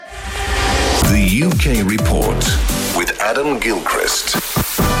UK Report with Adam Gilchrist.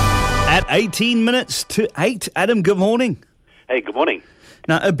 At 18 minutes to 8, Adam, good morning. Hey, good morning.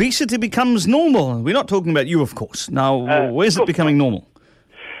 Now, obesity becomes normal. We're not talking about you, of course. Now, where's it becoming normal?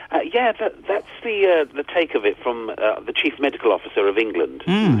 That's the take of it from the Chief Medical Officer of England,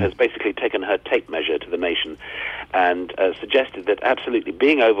 who has basically taken her tape measure to the nation and suggested that absolutely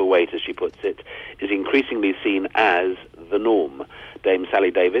being overweight, as she puts it, is increasingly seen as the norm. Dame Sally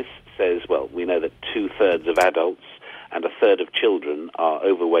Davis says, well, we know that 2/3 of adults and 1/3 of children are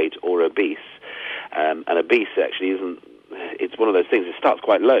overweight or obese. And obese actually it's one of those things, it starts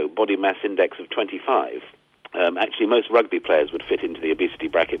quite low, body mass index of 25. Actually, most rugby players would fit into the obesity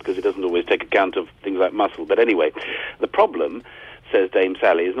bracket because it doesn't always take account of things like muscle. But anyway, the problem, says Dame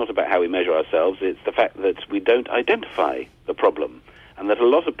Sally, is not about how we measure ourselves, it's the fact that we don't identify the problem. And that a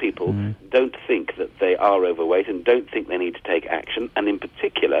lot of people don't think that they are overweight and don't think they need to take action, and in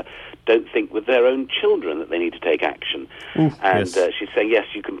particular, don't think with their own children that they need to take action. She's saying, yes,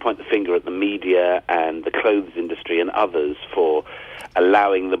 you can point the finger at the media and the clothes industry and others for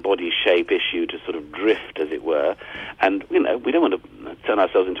allowing the body shape issue to sort of drift, as it were. And, we don't want to turn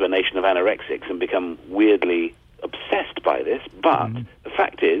ourselves into a nation of anorexics and become weirdly obsessed by this, but the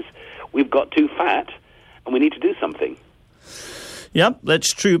fact is, we've got too fat and we need to do something. Yep,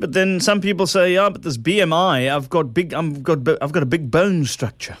 that's true. But then some people say, but this BMI, I've got a big bone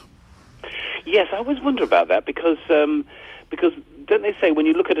structure. Yes, I always wonder about that because don't they say when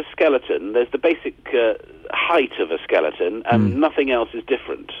you look at a skeleton, there's the basic height of a skeleton and nothing else is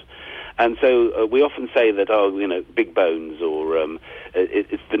different. And so we often say that, big bones or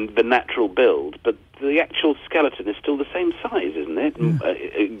it's the natural build, but the actual skeleton is still the same size, isn't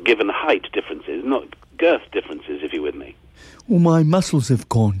it? Given height differences, not girth differences, if you're with me. Well, my muscles have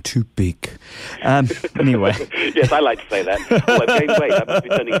gone too big. Anyway. Yes, I like to say that. Oh, I've gained weight. I must be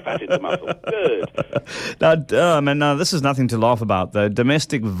turning fat into muscle. Good. Now, this is nothing to laugh about, though.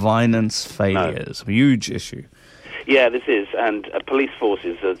 Domestic violence failures, a huge issue. Yeah, this is. And police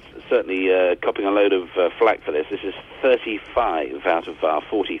forces are certainly copping a load of flack for this. This is 35 out of our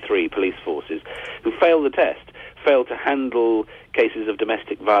 43 police forces who fail the test, fail to handle cases of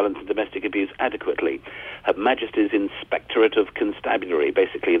domestic violence and domestic abuse adequately. Her Majesty's Inspectorate of Constabulary,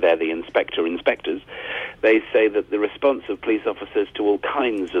 basically they're the inspectors, they say that the response of police officers to all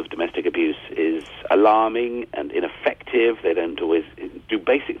kinds of domestic abuse is alarming and ineffective. They don't always do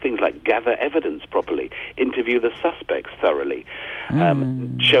basic things like gather evidence properly, interview the suspects thoroughly,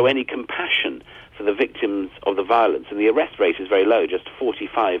 show any compassion for the victims of the violence. And the arrest rate is very low, just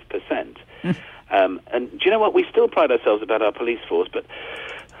 45%. And do you know what? We still pride ourselves about our police force, but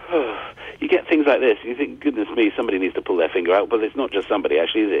you get things like this, and you think, goodness me, somebody needs to pull their finger out. But it's not just somebody,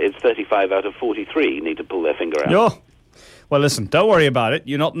 actually. It's 35 out of 43 need to pull their finger out. Oh. Well, listen, don't worry about it.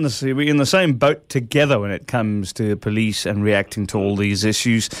 We're in the same boat together when it comes to police and reacting to all these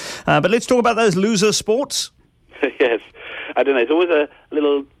issues. But let's talk about those loser sports. Yes. I don't know, it's always a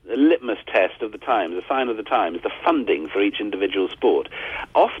little litmus test of the times, a sign of the times, the funding for each individual sport.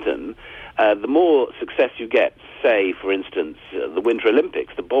 Often, the more success you get, say, for instance, the Winter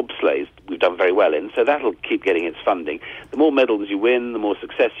Olympics, the bobsleighs, we've done very well in, so that'll keep getting its funding. The more medals you win, the more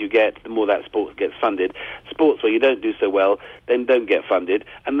success you get, the more that sport gets funded. Sports where you don't do so well, then don't get funded,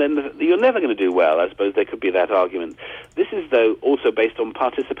 and then you're never going to do well. I suppose there could be that argument. This is, though, also based on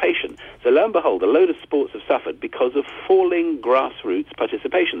participation. So lo and behold, a load of sports have suffered because of falling grassroots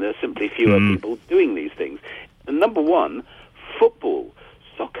participation. There are simply fewer people doing these things. And number one, football,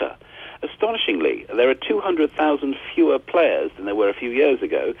 soccer. Astonishingly, there are 200,000 fewer players than there were a few years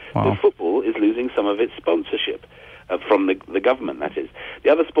ago. Wow. So football is losing some of its sponsorship from the government, that is.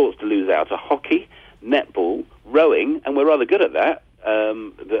 The other sports to lose out are hockey, netball, rowing, and we're rather good at that.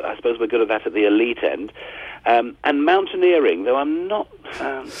 I suppose we're good at that at the elite end. And mountaineering, though I'm not,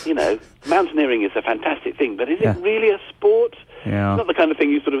 mountaineering is a fantastic thing, but is it really a sport? Yeah. It's not the kind of thing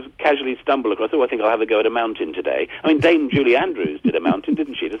you sort of casually stumble across. Oh, I think I'll have a go at a mountain today. I mean, Dame Julie Andrews did a mountain,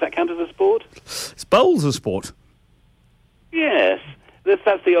 didn't she? Does that count as a sport? Is bowls a sport? Yes.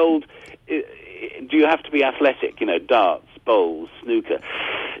 That's the old, do you have to be athletic? Darts, bowls, snooker.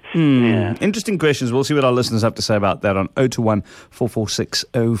 Yeah. Interesting questions. We'll see what our listeners have to say about that on 021 446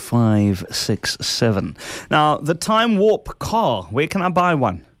 0567. Now, the Time Warp car, where can I buy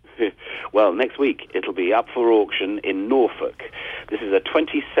one? Well, next week it'll be up for auction in Norfolk. This is a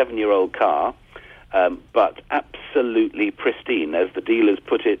 27-year-old car, but absolutely pristine, as the dealers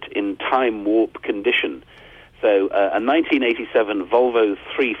put it, in time warp condition. So a 1987 Volvo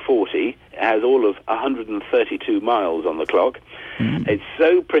 340 has all of 132 miles on the clock. It's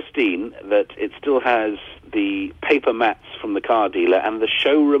so pristine that it still has the paper mats from the car dealer and the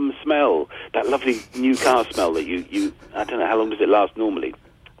showroom smell, that lovely new car smell that you I don't know, how long does it last normally?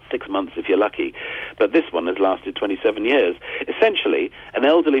 6 months if you're lucky. But this one has lasted 27 years. Essentially, an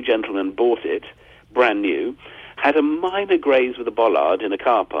elderly gentleman bought it, brand new, had a minor graze with a bollard in a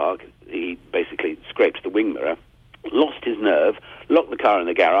car park. He basically scraped the wing mirror, lost his nerve, locked the car in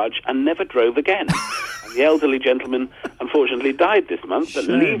the garage, and never drove again. And the elderly gentleman, unfortunately, died this month, but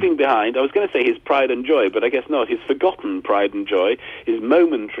leaving behind, I was going to say his pride and joy, but I guess not, his forgotten pride and joy, his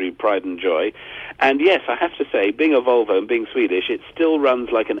momentary pride and joy. And yes, I have to say, being a Volvo and being Swedish, it still runs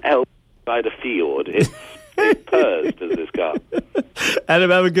like an elk beside a fjord. It purrs, does this car. Adam,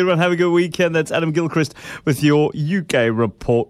 have a good one. Have a good weekend. That's Adam Gilchrist with your UK report.